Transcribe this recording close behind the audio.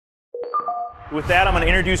With that, I'm going to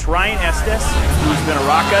introduce Ryan Estis, who's going to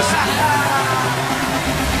rock us.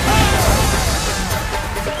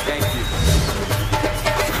 Thank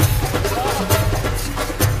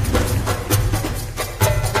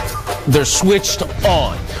you. They're switched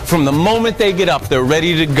on. From the moment they get up, they're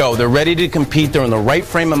ready to go. They're ready to compete. They're in the right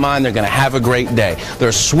frame of mind. They're going to have a great day.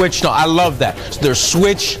 They're switched on. I love that. They're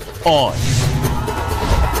switched on.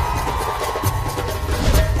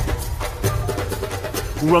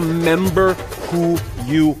 Remember who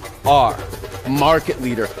you are. Market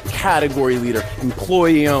leader, category leader,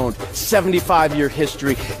 employee-owned, 75-year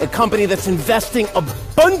history, a company that's investing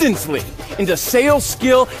abundantly into sales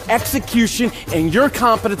skill, execution, and your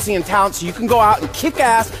competency and talent so you can go out and kick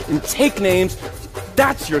ass and take names.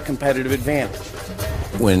 That's your competitive advantage.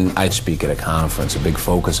 When I speak at a conference, a big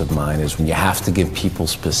focus of mine is when you have to give people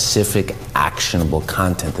specific, actionable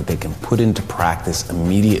content that they can put into practice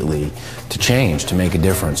immediately to change, to make a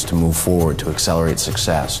difference, to move forward, to accelerate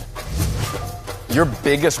success. Your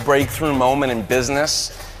biggest breakthrough moment in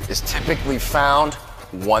business is typically found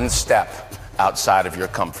one step outside of your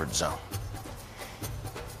comfort zone.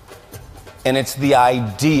 And it's the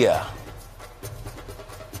idea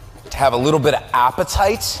to have a little bit of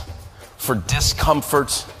appetite for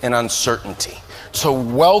discomfort and uncertainty. To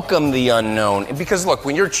welcome the unknown. Because look,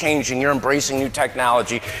 when you're changing, you're embracing new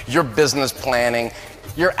technology, you're business planning,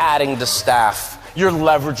 you're adding to staff, you're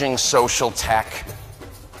leveraging social tech.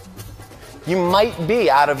 You might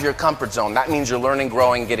be out of your comfort zone. That means you're learning,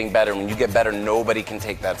 growing, getting better. When you get better, nobody can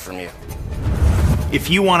take that from you.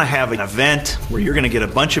 If you want to have an event where you're going to get a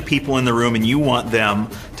bunch of people in the room and you want them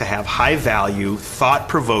to have high value,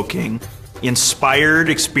 thought-provoking, inspired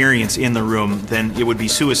experience in the room, then it would be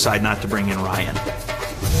suicide not to bring in Ryan.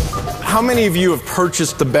 How many of you have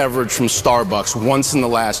purchased a beverage from Starbucks once in the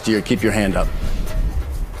last year? Keep your hand up.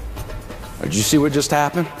 Did you see what just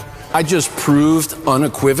happened? I just proved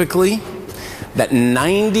unequivocally that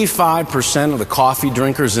 95% of the coffee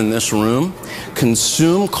drinkers in this room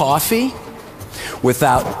consume coffee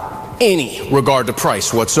without any regard to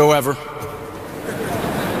price whatsoever.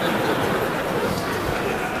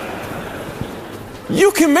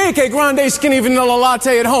 You can make a grande skinny vanilla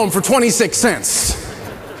latte at home for 26 cents.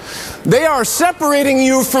 They are separating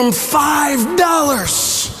you from $5.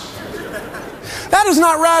 That is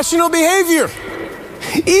not rational behavior,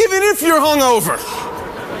 even if you're hungover.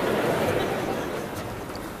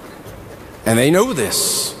 And they know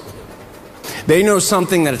this. They know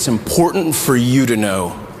something that it's important for you to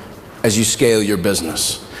know as you scale your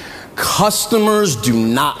business. Customers do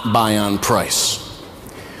not buy on price.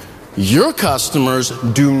 Your customers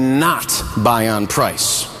do not buy on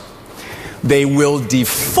price. They will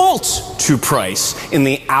default to price in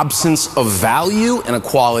the absence of value and a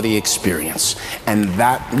quality experience. And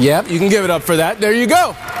that, yep, you can give it up for that. There you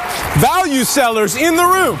go. Value sellers in the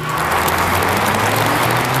room.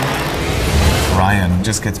 Ryan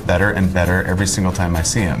just gets better and better every single time I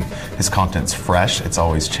see him. His content's fresh, it's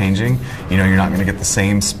always changing. You know, you're not going to get the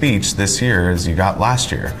same speech this year as you got last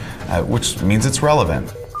year, which means it's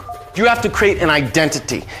relevant. You have to create an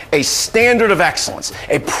identity, a standard of excellence,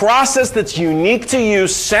 a process that's unique to you,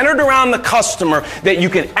 centered around the customer that you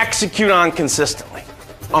can execute on consistently.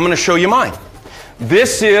 I'm going to show you mine.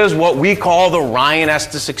 This is what we call the Ryan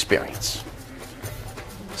Estis experience.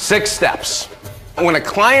 6 steps. When a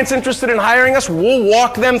client's interested in hiring us, we'll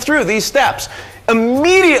walk them through these steps.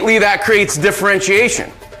 Immediately that creates differentiation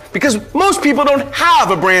because most people don't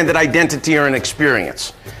have a branded identity or an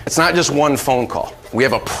experience. It's not just one phone call. We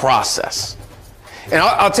have a process. And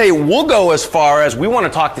I'll tell you, we'll go as far as we want to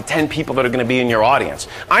talk to 10 people that are going to be in your audience.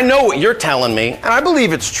 I know what you're telling me, and I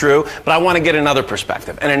believe it's true, but I want to get another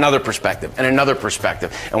perspective, and another perspective, and another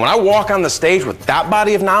perspective. And when I walk on the stage with that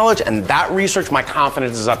body of knowledge and that research, my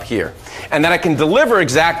confidence is up here. And that I can deliver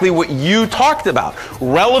exactly what you talked about.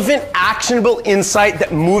 Relevant, actionable insight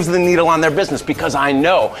that moves the needle on their business because I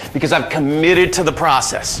know, because I've committed to the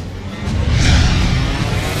process.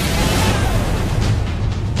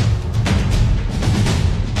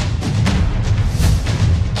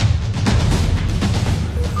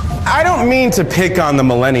 I don't mean to pick on the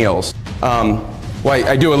millennials. Well,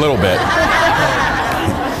 I do a little bit.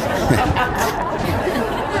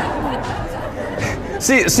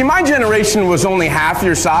 See, my generation was only half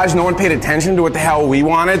your size. No one paid attention to what the hell we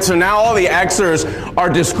wanted. So now all the Xers are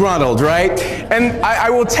disgruntled, right? And I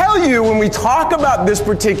will tell you, when we talk about this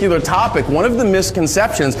particular topic, one of the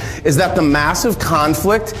misconceptions is that the massive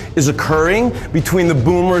conflict is occurring between the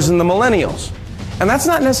boomers and the millennials. And that's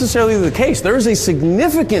not necessarily the case. There is a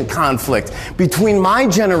significant conflict between my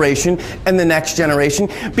generation and the next generation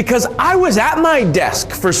because I was at my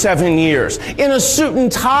desk for 7 years in a suit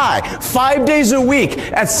and tie, 5 days a week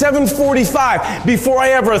at 7:45 before I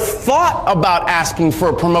ever thought about asking for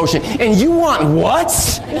a promotion. And you want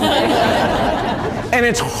what? And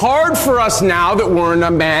it's hard for us now that we're in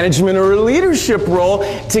a management or a leadership role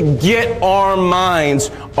to get our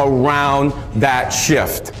minds around that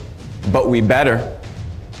shift. But we better,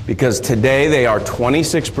 because today they are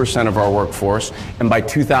 26% of our workforce, and by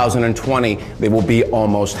 2020, they will be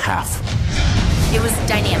almost half. It was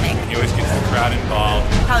dynamic. He always gets the crowd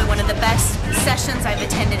involved. Probably one of the best sessions I've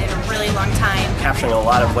attended in a really long time. Capturing a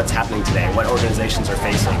lot of what's happening today, what organizations are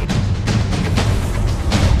facing.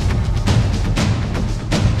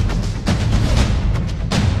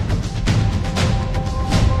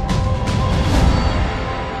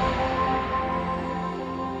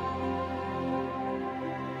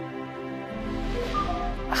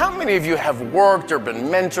 How many of you have worked or been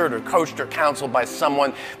mentored or coached or counseled by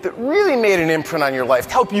someone that really made an imprint on your life,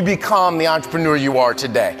 help you become the entrepreneur you are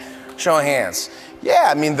today? Show of hands. Yeah,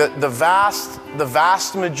 I mean, the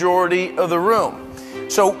vast majority of the room.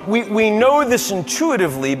 So we know this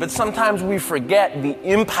intuitively, but sometimes we forget the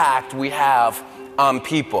impact we have on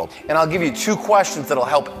people. And I'll give you 2 questions that'll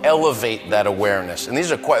help elevate that awareness. And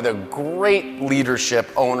these are they're great leadership,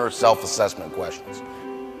 owner, self-assessment questions.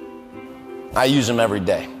 I use them every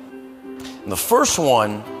day. And the first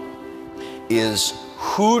one is,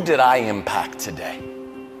 who did I impact today?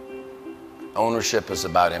 Ownership is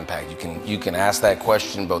about impact. You can ask that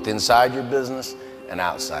question both inside your business and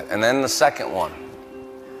outside. And then the second one,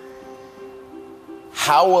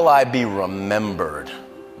 how will I be remembered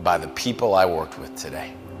by the people I worked with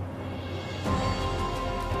today?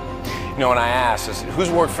 You know, when I asked, I said, who's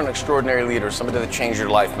worked for an extraordinary leader, somebody that changed your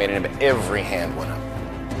life, made an impact? Every hand went up.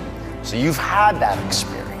 So you've had that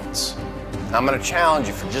experience. Now I'm going to challenge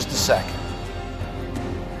you for just a second.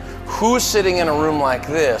 Who sitting in a room like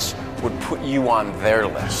this would put you on their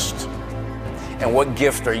list? And what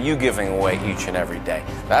gift are you giving away each and every day?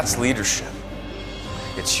 That's leadership.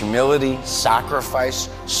 It's humility, sacrifice,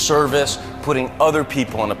 service, putting other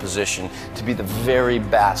people in a position to be the very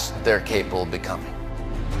best they're capable of becoming.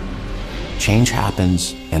 Change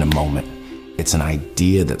happens in a moment. It's an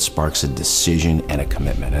idea that sparks a decision and a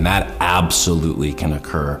commitment, and that absolutely can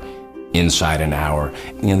occur inside an hour.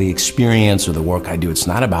 You know, the experience or the work I do, it's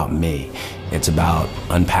not about me. It's about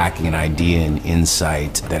unpacking an idea and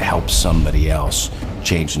insight that helps somebody else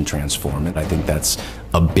change and transform it. I think that's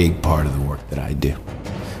a big part of the work that I do.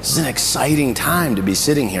 This is an exciting time to be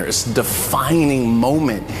sitting here. It's a defining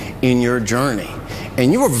moment in your journey.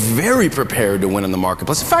 And you are very prepared to win in the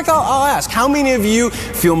marketplace. In fact, I'll ask, how many of you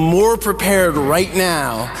feel more prepared right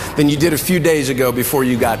now than you did a few days ago before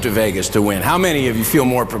you got to Vegas to win? How many of you feel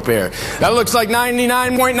more prepared? That looks like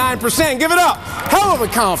 99.9%. Give it up. Hell of a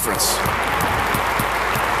conference.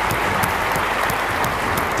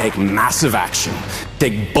 Take massive action.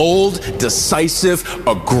 Take bold, decisive,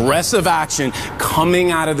 aggressive action coming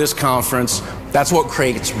out of this conference. That's what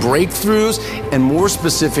creates breakthroughs, and more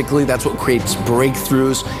specifically, that's what creates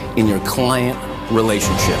breakthroughs in your client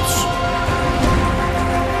relationships.